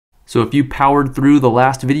So if you powered through the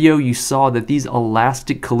last video, you saw that these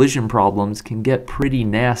elastic collision problems can get pretty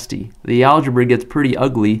nasty. The algebra gets pretty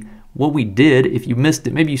ugly. What we did, if you missed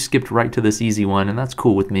it, maybe you skipped right to this easy one, and that's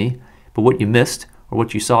cool with me, but what you missed, or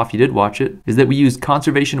what you saw if you did watch it, is that we used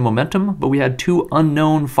conservation of momentum, but we had two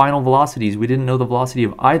unknown final velocities. We didn't know the velocity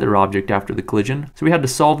of either object after the collision. So we had to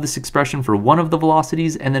solve this expression for one of the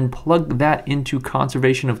velocities and then plug that into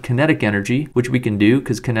conservation of kinetic energy, which we can do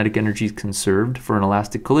because kinetic energy is conserved for an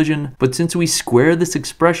elastic collision. But since we square this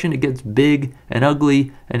expression, it gets big and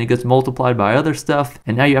ugly and it gets multiplied by other stuff.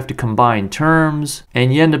 And now you have to combine terms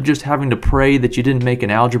and you end up just having to pray that you didn't make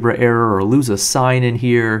an algebra error or lose a sign in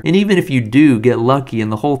here. And even if you do get lucky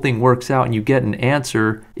and the whole thing works out and you get an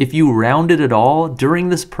answer, if you round it at all during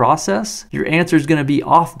this process, your answer is going to be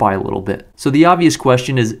off by a little bit. So the obvious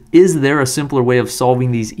question is there a simpler way of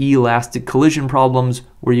solving these elastic collision problems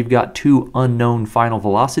where you've got two unknown final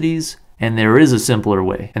velocities? And there is a simpler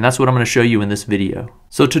way, and that's what I'm going to show you in this video.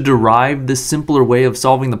 So to derive this simpler way of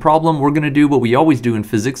solving the problem, we're going to do what we always do in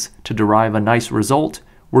physics to derive a nice result.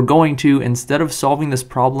 We're going to, instead of solving this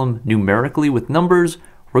problem numerically with numbers,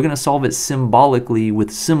 we're going to solve it symbolically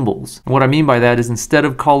with symbols. And what I mean by that is instead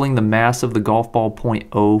of calling the mass of the golf ball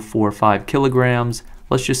 0.045 kilograms,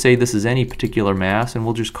 let's just say this is any particular mass and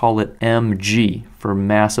we'll just call it mg for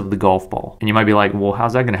mass of the golf ball. And you might be like, well,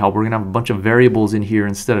 how's that going to help? We're going to have a bunch of variables in here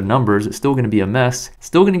instead of numbers. It's still going to be a mess. It's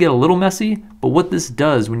still going to get a little messy, but what this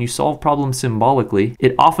does when you solve problems symbolically,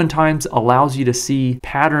 it oftentimes allows you to see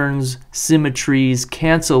patterns, symmetries,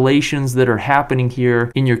 cancellations that are happening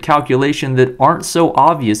here in your calculation that aren't so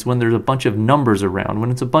obvious when there's a bunch of numbers around.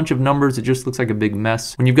 When it's a bunch of numbers, it just looks like a big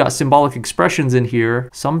mess. When you've got symbolic expressions in here,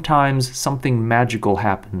 sometimes something magical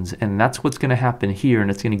happens, and that's what's going to happen here,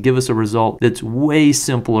 and it's going to give us a result that's way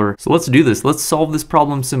simpler. So let's do this. Let's solve this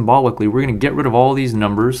problem symbolically. We're going to get rid of all these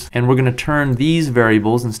numbers and we're going to turn these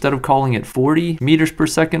variables, instead of calling it 40 meters per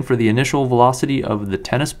second for the initial velocity of the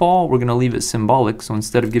tennis ball, we're going to leave it symbolic. So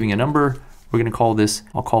instead of giving a number, we're going to call this,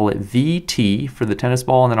 I'll call it VT for the tennis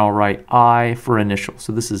ball, and then I'll write I for initial.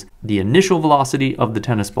 So this is the initial velocity of the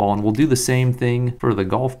tennis ball, and we'll do the same thing for the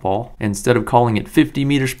golf ball. Instead of calling it 50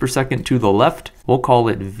 meters per second to the left, we'll call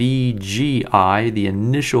it VGI, the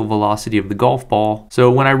initial velocity of the golf ball.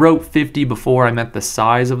 So when I wrote 50 before, I meant the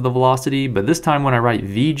size of the velocity, but this time when I write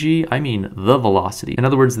VG, I mean the velocity. In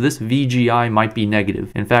other words, this VGI might be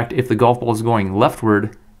negative. In fact, if the golf ball is going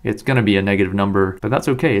leftward, it's going to be a negative number, but that's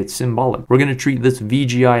okay, it's symbolic. We're going to treat this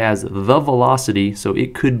VGI as the velocity, so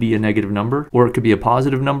it could be a negative number, or it could be a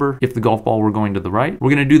positive number if the golf ball were going to the right. We're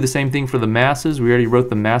going to do the same thing for the masses. We already wrote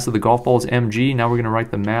the mass of the golf ball as mg. Now we're going to write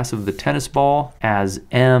the mass of the tennis ball as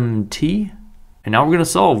mt. And now we're going to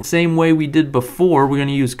solve the same way we did before. We're going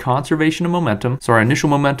to use conservation of momentum. So our initial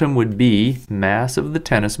momentum would be mass of the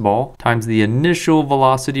tennis ball times the initial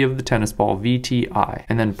velocity of the tennis ball, VTI,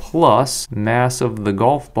 and then plus mass of the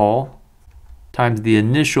golf ball times the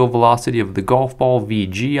initial velocity of the golf ball,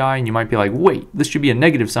 VGI. And you might be like, wait, this should be a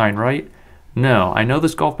negative sign, right? No, I know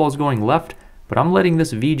this golf ball is going left, but I'm letting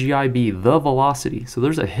this VGI be the velocity. So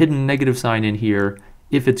there's a hidden negative sign in here.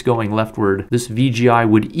 If it's going leftward, this VGI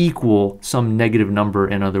would equal some negative number,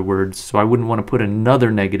 in other words. So I wouldn't want to put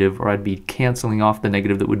another negative, or I'd be canceling off the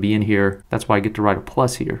negative that would be in here. That's why I get to write a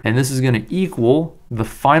plus here. And this is going to equal the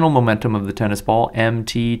final momentum of the tennis ball,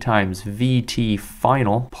 mt times vt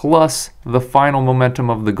final, plus the final momentum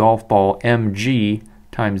of the golf ball, mg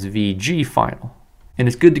times vg final. And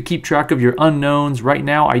it's good to keep track of your unknowns. Right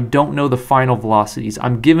now, I don't know the final velocities.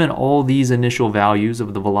 I'm given all these initial values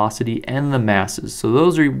of the velocity and the masses. So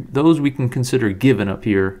those we can consider given up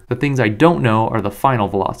here. The things I don't know are the final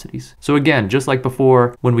velocities. So again, just like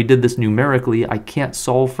before, when we did this numerically, I can't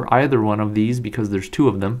solve for either one of these because there's two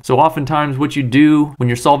of them. So oftentimes what you do when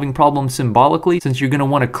you're solving problems symbolically, since you're going to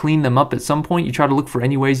want to clean them up at some point, you try to look for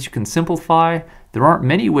any ways you can simplify. There aren't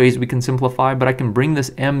many ways we can simplify, but I can bring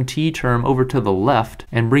this mt term over to the left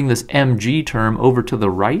and bring this mg term over to the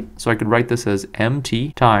right. So I could write this as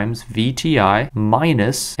mt times vti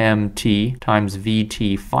minus mt times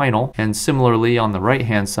vt final. And similarly on the right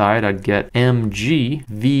hand side, I'd get mg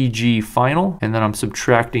vg final, and then I'm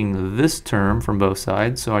subtracting this term from both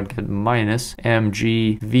sides, so I'd get minus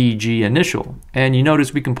mg vg initial. And you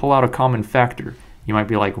notice we can pull out a common factor. You might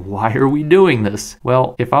be like, why are we doing this?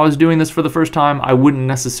 Well, if I was doing this for the first time, I wouldn't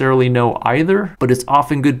necessarily know either, but it's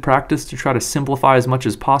often good practice to try to simplify as much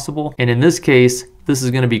as possible. And in this case, this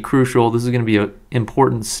is going to be crucial. This is going to be an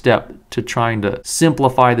important step to trying to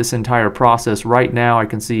simplify this entire process. Right now, I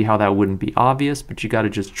can see how that wouldn't be obvious, but you got to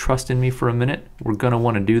just trust in me for a minute. We're going to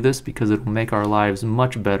want to do this because it will make our lives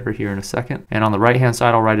much better here in a second. And on the right-hand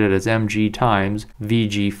side, I'll write it as mg times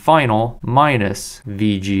vg final minus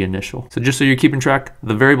vg initial. So just so you're keeping track,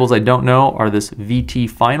 the variables I don't know are this vt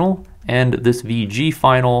final and this VG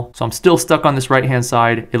final. So I'm still stuck on this right-hand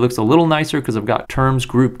side. It looks a little nicer because I've got terms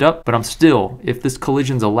grouped up, but I'm still, if this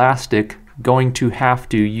collision's elastic, going to have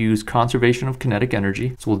to use conservation of kinetic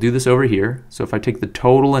energy. So we'll do this over here. So if I take the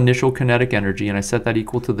total initial kinetic energy and I set that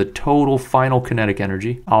equal to the total final kinetic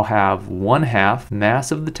energy, I'll have 1/2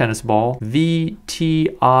 mass of the tennis ball,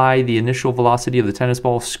 VTI, the initial velocity of the tennis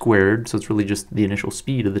ball squared, so it's really just the initial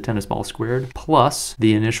speed of the tennis ball squared, plus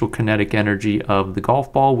the initial kinetic energy of the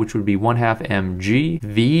golf ball, which would be 1/2 mg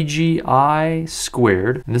VGI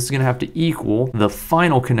squared. And this is going to have to equal the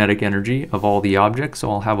final kinetic energy of all the objects. So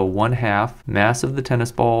I'll have a 1/2 mass of the tennis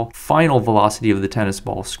ball, final velocity of the tennis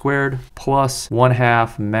ball squared, plus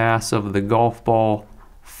 1/2 mass of the golf ball,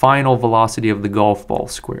 final velocity of the golf ball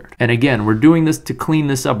squared. And again, we're doing this to clean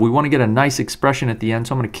this up. We want to get a nice expression at the end,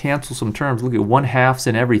 so I'm going to cancel some terms. Look at 1/2s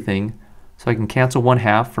and everything. So I can cancel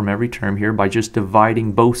 1/2 from every term here by just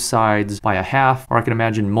dividing both sides by 1/2, or I can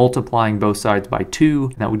imagine multiplying both sides by 2,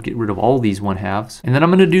 and that would get rid of all these 1/2s. And then I'm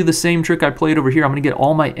going to do the same trick I played over here. I'm going to get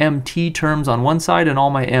all my MT terms on one side and all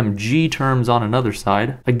my MG terms on another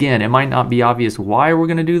side. Again, it might not be obvious why we're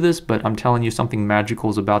going to do this, but I'm telling you something magical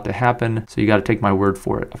is about to happen, so you got to take my word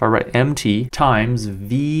for it. If I write MT times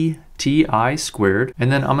VTI squared,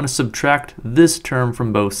 and then I'm going to subtract this term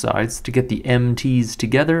from both sides to get the MTs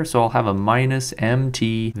together, so I'll have a minus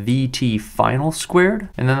MT VT final squared,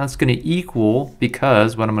 and then that's going to equal,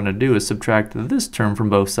 because what I'm going to do is subtract this term from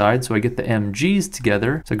both sides, so I get the MGs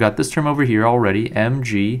together. So I've got this term over here already,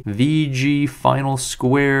 MG VG final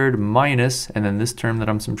squared minus, and then this term that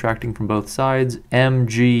I'm subtracting from both sides,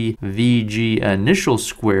 MG VG initial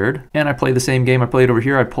squared. And I play the same game I played over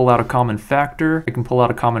here. I pull out a common factor. I can pull out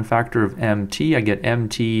a common factor of MT. I get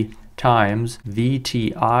MT times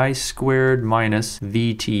VTI squared minus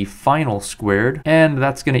VT final squared, and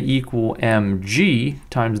that's going to equal MG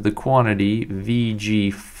times the quantity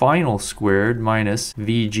VG final squared minus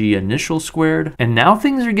VG initial squared. And now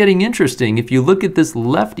things are getting interesting. If you look at this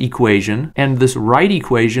left equation and this right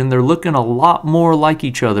equation, they're looking a lot more like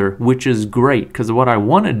each other, which is great, because what I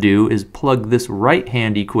want to do is plug this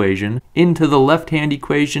right-hand equation into the left-hand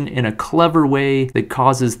equation in a clever way that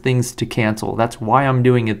causes things to cancel. That's why I'm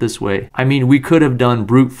doing it this way. I mean, we could have done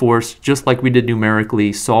brute force just like we did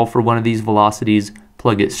numerically, solve for one of these velocities,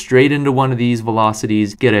 plug it straight into one of these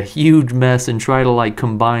velocities, get a huge mess and try to like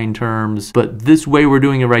combine terms. But this way we're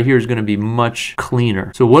doing it right here is going to be much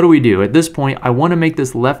cleaner. So what do? At this point, I want to make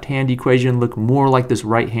this left-hand equation look more like this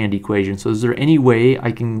right-hand equation. So is there any way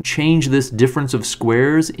I can change this difference of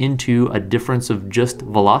squares into a difference of just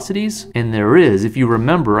velocities? And there is. If you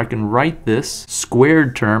remember, I can write this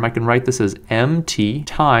squared term, I can write this as MT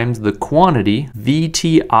times the quantity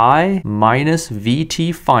VTI minus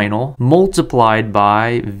VT final multiplied by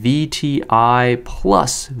VTI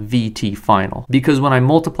plus VT final. Because when I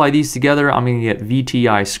multiply these together, I'm going to get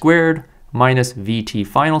VTI squared minus VT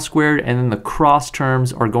final squared, and then the cross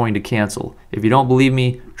terms are going to cancel. If you don't believe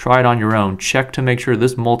me, try it on your own. Check to make sure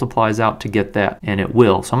this multiplies out to get that, and it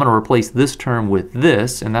will. So I'm going to replace this term with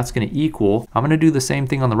this, and that's going to equal, I'm going to do the same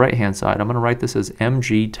thing on the right hand side. I'm going to write this as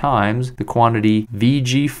MG times the quantity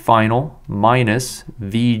VG final minus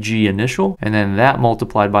VG initial, and then that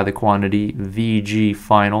multiplied by the quantity VG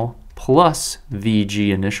final plus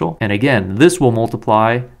VG initial. And again, this will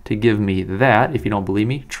multiply to give me that. If you don't believe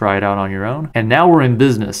me, try it out on your own. And now we're in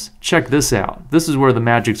business. Check this out. This is where the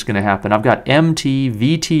magic's going to happen. I've got MT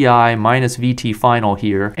VTI minus VT final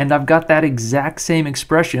here, and I've got that exact same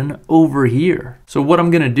expression over here. So what I'm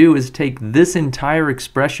going to do is take this entire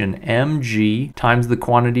expression, MG times the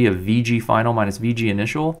quantity of VG final minus VG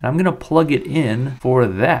initial, and I'm going to plug it in for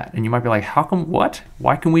that. And you might be like, how come, what?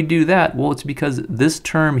 Why can we do that? Well, it's because this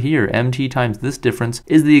term here, MT times this difference,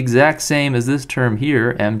 is the exact same as this term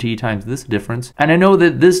here, MT times this difference. And I know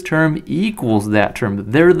that this term equals that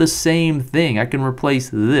term. They're the same thing. I can replace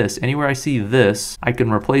this. Anywhere I see this, I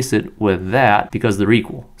can replace it with that because they're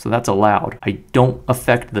equal. So that's allowed. I don't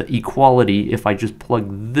affect the equality if I just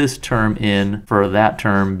plug this term in for that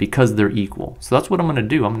term because they're equal. So that's what I'm going to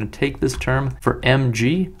do. I'm going to take this term for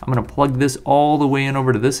MG. I'm going to plug this all the way in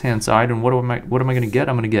over to this hand side. And what am I going to get?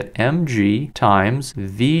 I'm going to get MG times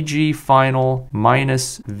VG final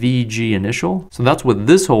minus VG initial. So that's what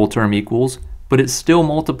this whole term equals. but it's still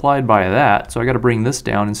multiplied by that. So I got to bring this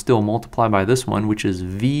down and still multiply by this one, which is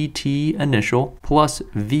VT initial plus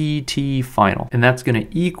VT final. And that's going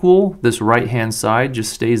to equal this right-hand side,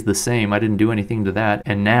 just stays the same. I didn't do anything to that.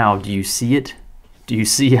 And now, do you see it? Do you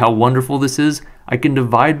see how wonderful this is? I can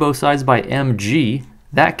divide both sides by mg.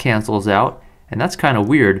 That cancels out, and that's kind of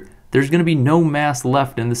weird. There's going to be no mass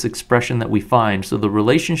left in this expression that we find. So the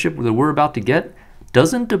relationship that we're about to get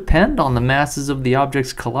doesn't depend on the masses of the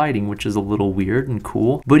objects colliding, which is a little weird and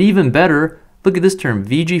cool. But even better, look at this term,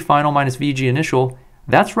 Vg final minus Vg initial.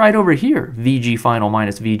 That's right over here, Vg final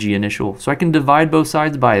minus Vg initial. So I can divide both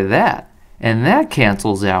sides by that, and that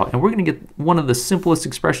cancels out. And we're going to get one of the simplest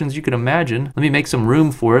expressions you could imagine. Let me make some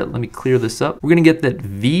room for it. Let me clear this up. We're going to get that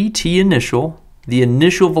Vt initial, the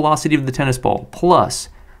initial velocity of the tennis ball, plus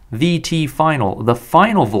Vt final, the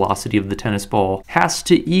final velocity of the tennis ball, has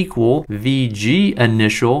to equal Vg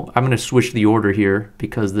initial. I'm going to switch the order here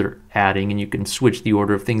because they're adding, and you can switch the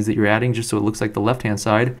order of things that you're adding just so it looks like the left-hand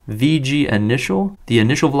side. Vg initial, the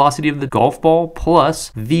initial velocity of the golf ball,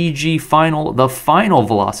 plus Vg final, the final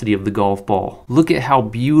velocity of the golf ball. Look at how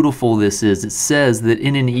beautiful this is. It says that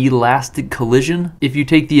in an elastic collision, if you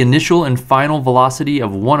take the initial and final velocity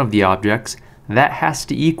of one of the objects, that has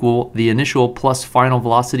to equal the initial plus final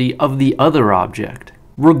velocity of the other object,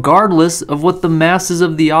 regardless of what the masses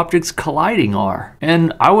of the objects colliding are.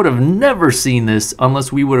 And I would have never seen this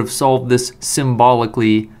unless we would have solved this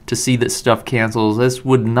symbolically to see that stuff cancels. This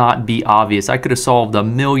would not be obvious. I could have solved a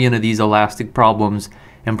million of these elastic problems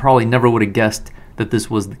and probably never would have guessed that this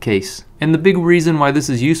was the case. And the big reason why this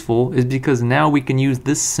is useful is because now we can use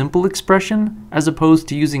this simple expression as opposed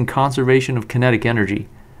to using conservation of kinetic energy.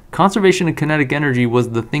 Conservation of kinetic energy was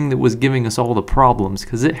the thing that was giving us all the problems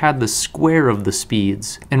because it had the square of the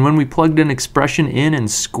speeds. And when we plugged an expression in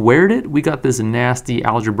and squared it, we got this nasty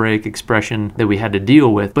algebraic expression that we had to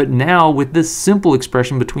deal with. But now with this simple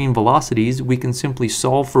expression between velocities, we can simply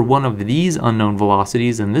solve for one of these unknown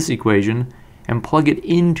velocities in this equation and plug it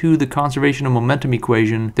into the conservation of momentum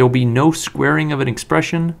equation. There will be no squaring of an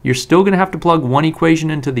expression. You're still going to have to plug one equation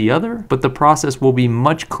into the other, but the process will be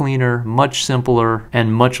much cleaner, much simpler,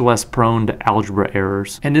 and much less prone to algebra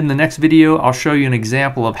errors. And in the next video, I'll show you an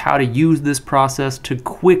example of how to use this process to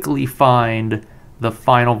quickly find the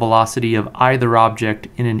final velocity of either object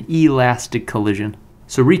in an elastic collision.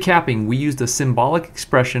 So recapping, we used a symbolic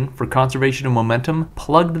expression for conservation of momentum,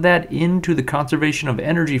 plugged that into the conservation of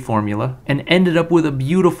energy formula, and ended up with a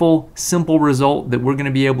beautiful, simple result that we're going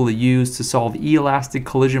to be able to use to solve elastic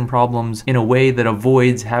collision problems in a way that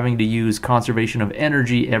avoids having to use conservation of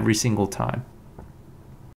energy every single time.